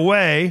 by the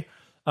way,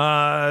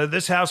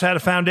 this house had a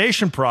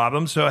foundation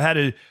problem, so I had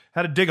to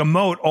had to dig a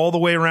moat all the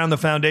way around the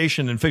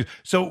foundation and fix.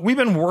 So we've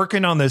been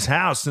working on this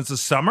house since the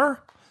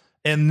summer,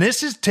 and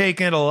this has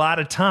taken a lot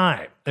of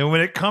time. And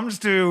when it comes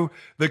to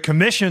the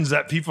commissions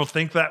that people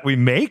think that we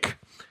make,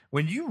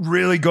 when you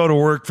really go to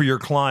work for your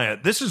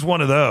client, this is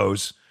one of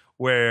those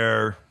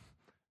where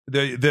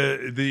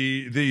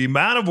the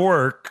amount of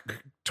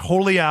work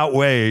totally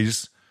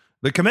outweighs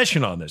the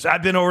commission on this.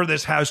 I've been over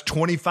this house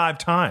 25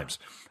 times.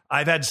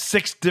 I've had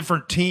 6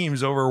 different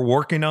teams over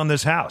working on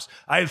this house.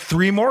 I have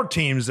 3 more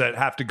teams that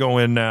have to go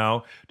in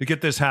now to get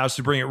this house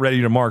to bring it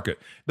ready to market.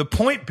 The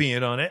point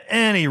being, on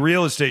any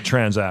real estate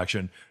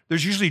transaction,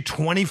 there's usually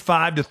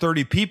 25 to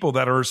 30 people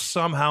that are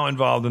somehow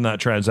involved in that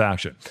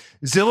transaction.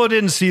 Zillow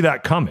didn't see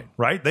that coming,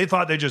 right? They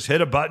thought they just hit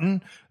a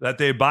button, that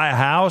they buy a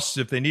house.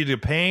 If they needed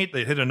to paint,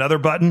 they hit another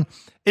button.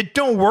 It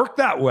don't work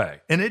that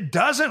way, and it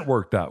doesn't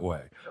work that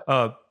way.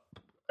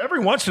 Every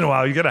once in a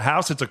while, you get a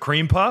house that's a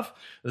cream puff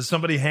that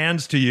somebody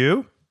hands to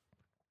you.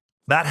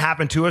 That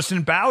happened to us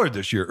in Ballard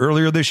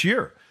earlier this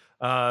year.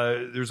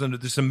 There's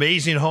this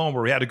amazing home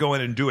where we had to go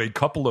in and do a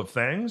couple of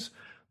things,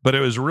 but it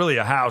was really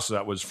a house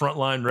that was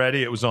frontline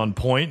ready. It was on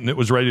point and it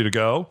was ready to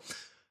go.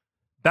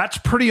 That's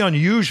pretty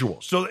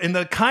unusual. So in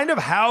the kind of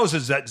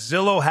houses that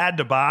Zillow had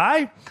to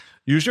buy,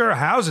 usually are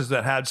houses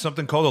that had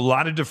something called a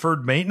lot of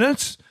deferred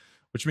maintenance,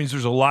 which means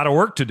there's a lot of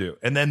work to do.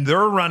 And then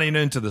they're running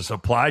into the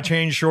supply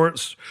chain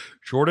shortage.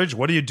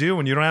 What do you do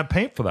when you don't have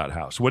paint for that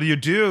house? What do you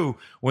do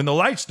when the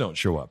lights don't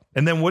show up?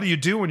 And then what do you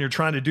do when you're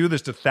trying to do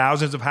this to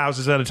thousands of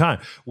houses at a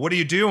time? What do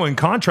you do when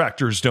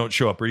contractors don't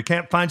show up, or you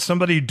can't find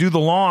somebody to do the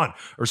lawn,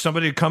 or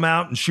somebody to come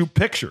out and shoot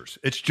pictures?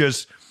 It's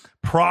just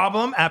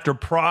problem after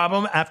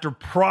problem after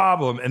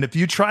problem. And if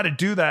you try to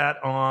do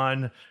that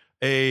on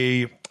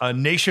a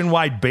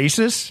nationwide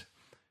basis,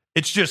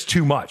 it's just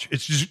too much.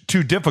 It's just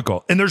too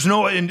difficult. And there's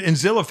no, and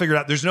Zillow figured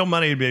out there's no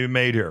money to be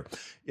made here.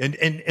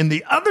 And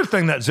the other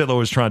thing that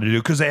Zillow is trying to do,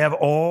 because they have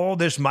all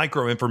this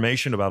micro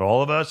information about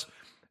all of us,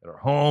 our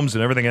homes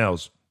and everything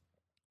else,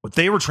 what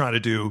they were trying to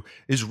do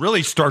is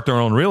really start their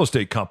own real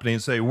estate company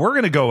and say, we're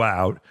going to go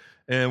out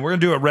and we're going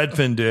to do what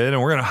Redfin did,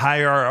 and we're going to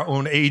hire our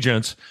own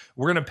agents.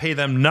 We're going to pay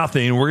them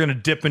nothing. We're going to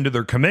dip into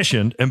their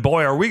commission, and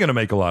boy, are we going to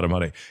make a lot of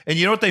money. And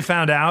you know what they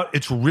found out?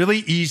 It's really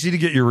easy to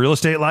get your real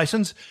estate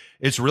license.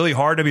 It's really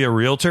hard to be a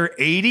realtor.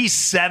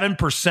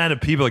 87%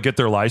 of people that get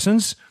their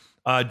license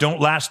don't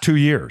last 2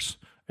 years.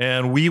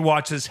 And we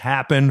watch this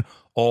happen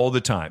all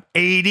the time.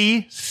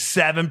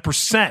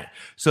 87%.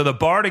 So the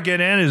bar to get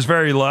in is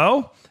very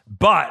low,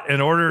 but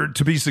in order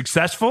to be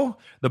successful,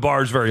 the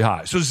bar is very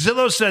high. So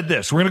Zillow said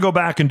this, we're going to go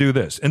back and do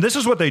this. And this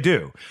is what they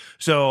do.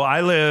 So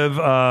I live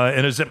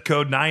in a zip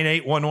code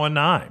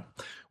 98119.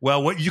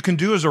 Well, what you can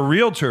do as a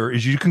realtor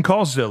is you can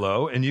call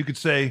Zillow and you could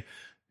say,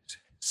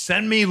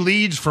 send me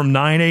leads from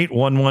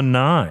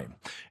 98119.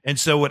 And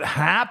so what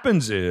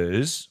happens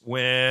is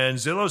when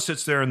Zillow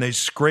sits there and they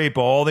scrape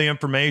all the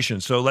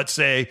information. So let's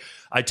say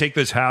I take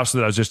this house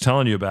that I was just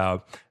telling you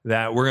about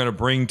that we're going to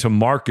bring to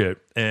market.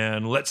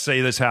 And let's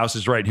say this house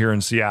is right here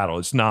in Seattle.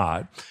 It's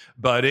not,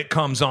 but it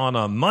comes on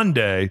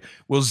Monday.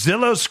 Well,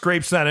 Zillow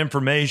scrapes that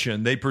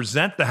information. They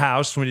present the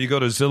house when you go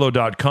to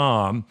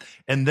Zillow.com.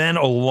 And then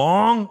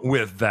along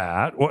with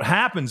that, what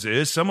happens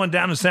is someone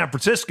down in San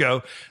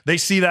Francisco, they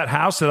see that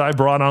house that I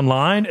brought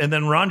online. And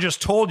then Ron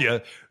just told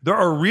you, there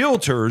are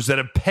realtors that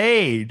have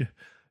paid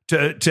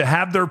to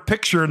have their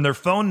picture and their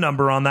phone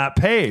number on that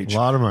page. A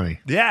lot of money.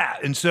 Yeah.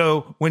 And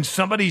so when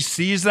somebody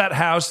sees that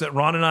house that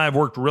Ron and I have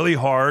worked really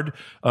hard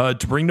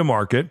to bring to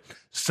market,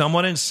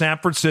 someone in San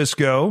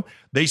Francisco,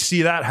 they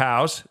see that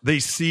house, they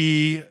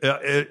see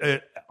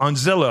it on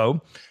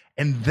Zillow,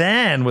 and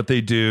then what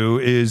they do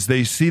is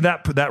they see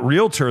that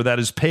realtor that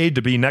is paid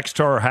to be next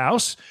to our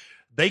house,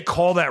 they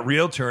call that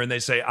realtor and they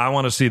say, I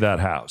want to see that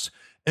house.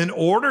 In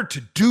order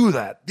to do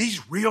that, these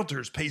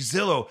realtors pay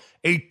Zillow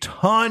a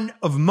ton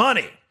of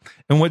money.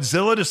 And what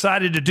Zillow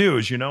decided to do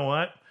is, you know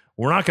what?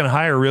 We're not going to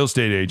hire real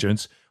estate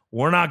agents.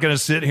 We're not going to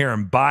sit here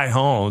and buy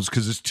homes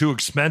because it's too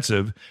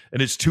expensive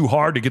and it's too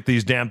hard to get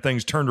these damn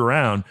things turned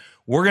around.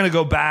 We're going to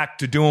go back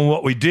to doing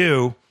what we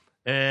do,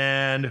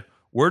 and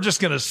we're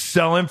just going to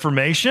sell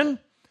information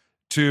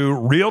to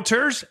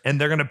realtors, and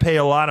they're going to pay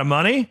a lot of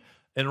money.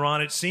 And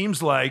Ron, it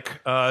seems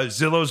like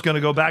Zillow's going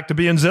to go back to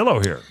being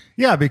Zillow here.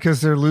 Yeah,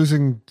 because they're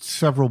losing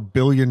several $1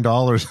 billion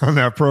on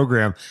that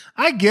program.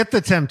 I get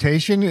the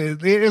temptation.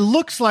 It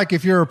looks like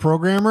if you're a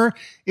programmer,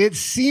 it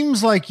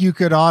seems like you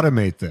could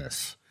automate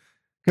this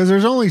because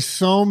there's only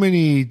so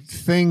many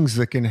things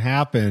that can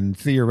happen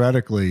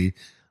theoretically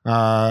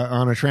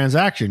on a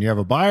transaction. You have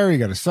a buyer, you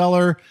got a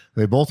seller.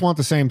 They both want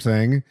the same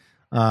thing.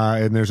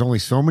 And there's only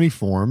so many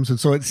forms.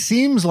 And so it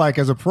seems like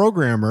as a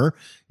programmer,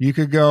 you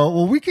could go,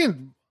 well, we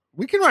can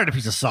write a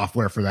piece of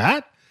software for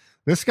that.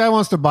 This guy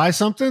wants to buy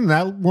something.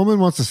 That woman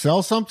wants to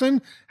sell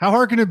something. How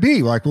hard can it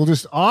be? Like, we'll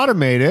just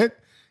automate it.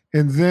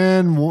 And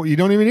then you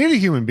don't even need a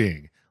human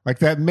being. Like,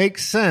 that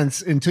makes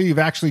sense until you've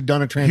actually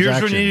done a transaction.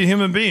 Here's when you need a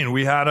human being.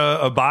 We had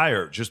a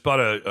buyer just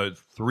bought a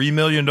 $3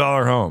 million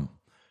home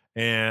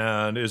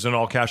and is an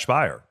all cash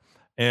buyer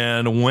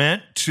and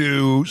went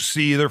to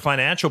see their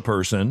financial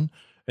person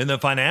And the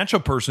financial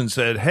person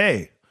said,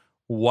 hey,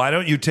 why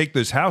don't you take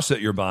this house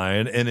that you're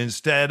buying and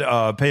instead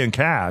of paying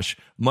cash,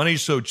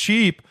 money's so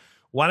cheap,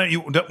 why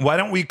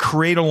don't we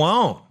create a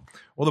loan?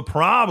 Well, the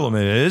problem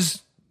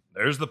is,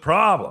 there's the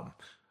problem.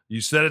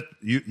 You said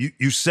it.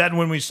 You said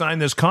when we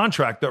signed this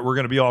contract that we're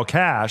going to be all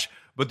cash,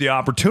 but the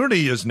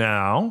opportunity is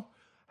now,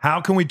 how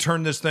can we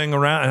turn this thing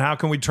around and how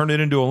can we turn it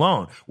into a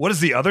loan? What does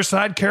the other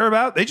side care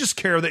about? They just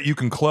care that you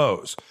can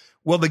close.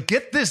 Well, to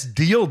get this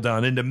deal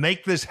done and to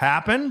make this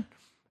happen,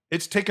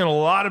 it's taken a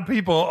lot of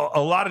people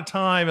a lot of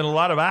time and a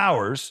lot of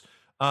hours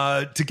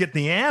to get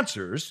the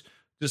answers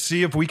to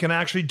see if we can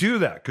actually do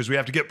that, because we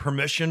have to get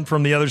permission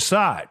from the other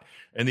side.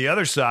 And the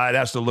other side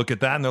has to look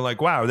at that and they're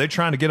like, wow, are they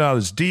trying to get out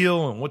of this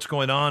deal? And what's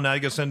going on? Now you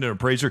got to send an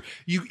appraiser.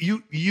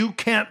 You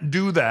can't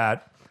do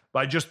that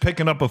by just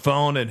picking up a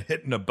phone and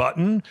hitting a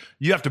button.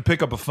 You have to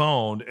pick up a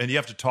phone and you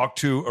have to talk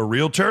to a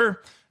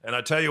realtor. And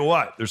I tell you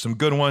what, there's some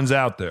good ones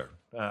out there.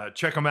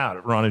 Check them out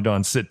at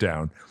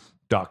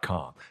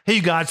RonandDonSitDown.com. Hey,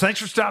 you guys,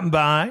 thanks for stopping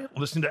by.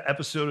 Listen to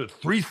episode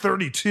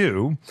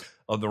 332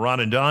 of the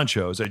Ron and Don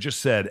Show. As I just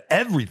said,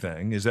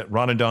 everything is at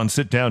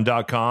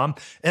RonandDonSitDown.com.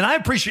 And I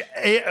appreciate...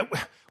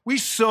 We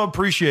so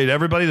appreciate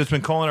everybody that's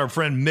been calling our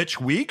friend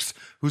Mitch Weeks,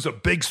 who's a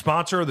big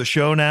sponsor of the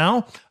show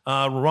now.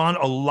 Ron,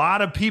 a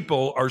lot of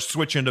people are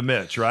switching to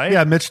Mitch, right?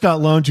 Yeah,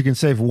 Mitch.loans. You can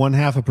save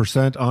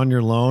 0.5% on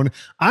your loan.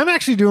 I'm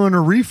actually doing a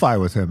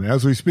refi with him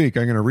as we speak.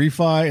 I'm going to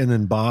refi and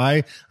then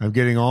buy. I'm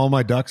getting all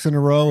my ducks in a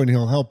row, and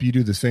he'll help you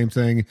do the same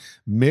thing.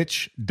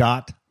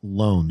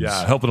 Mitch.loans.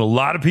 Yeah, helping a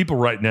lot of people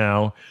right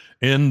now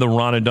in the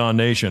Ron and Don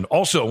Nation.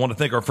 Also, I want to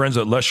thank our friends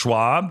at Les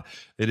Schwab.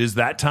 It is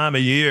that time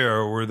of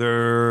year where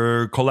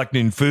they're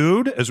collecting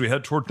food as we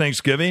head toward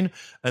Thanksgiving,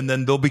 and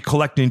then they'll be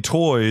collecting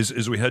toys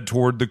as we head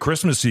toward the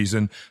Christmas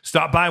season.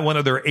 Stop by one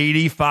of their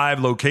 85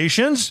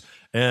 locations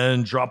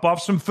and drop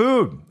off some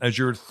food as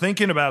you're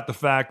thinking about the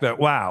fact that,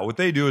 wow, what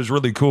they do is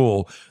really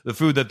cool. The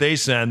food that they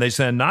send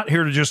not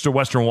here to just to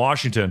Western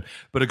Washington,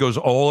 but it goes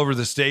all over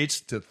the states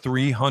to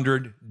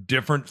 300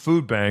 different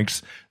food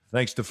banks,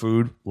 thanks to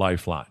Food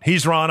Lifeline.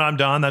 He's Ron, I'm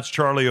Don. That's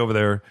Charlie over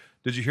there.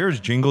 Did you hear his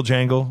jingle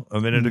jangle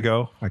a minute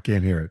ago? I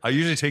can't hear it. I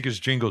usually take his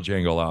jingle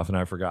jangle off, and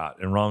I forgot.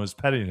 And Ron was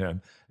petting him,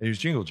 and he was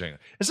jingle jangling.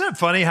 Isn't that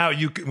funny how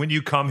when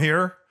you come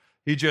here,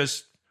 he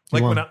just,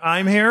 like when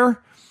I'm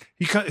here,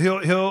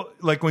 he'll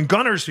like when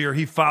Gunner's here,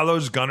 he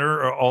follows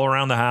Gunner all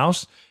around the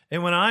house.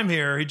 And when I'm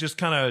here, he just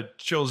kind of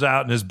chills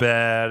out in his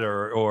bed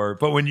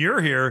but when you're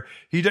here,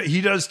 he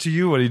does to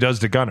you what he does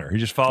to Gunner. He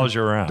just follows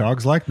you around.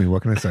 Dogs like me.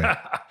 What can I say?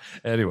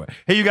 Anyway.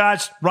 Hey, you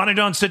guys,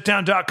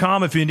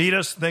 RonnieDonSitDown.com if you need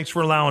us. Thanks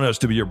for allowing us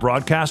to be your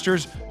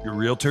broadcasters, your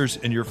realtors,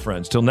 and your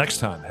friends. Till next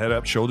time, head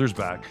up, shoulders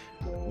back.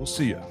 We'll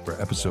see you for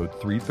episode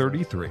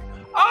 333.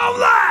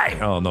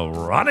 Only on the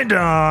Ron and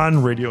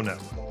Don Radio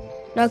Network.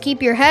 Now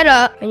keep your head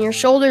up and your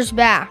shoulders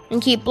back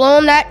and keep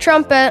blowing that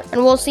trumpet,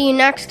 and we'll see you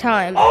next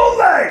time.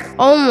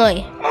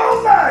 Only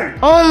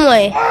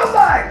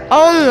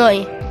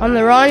on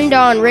the Ron and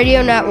Don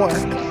Radio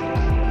Network.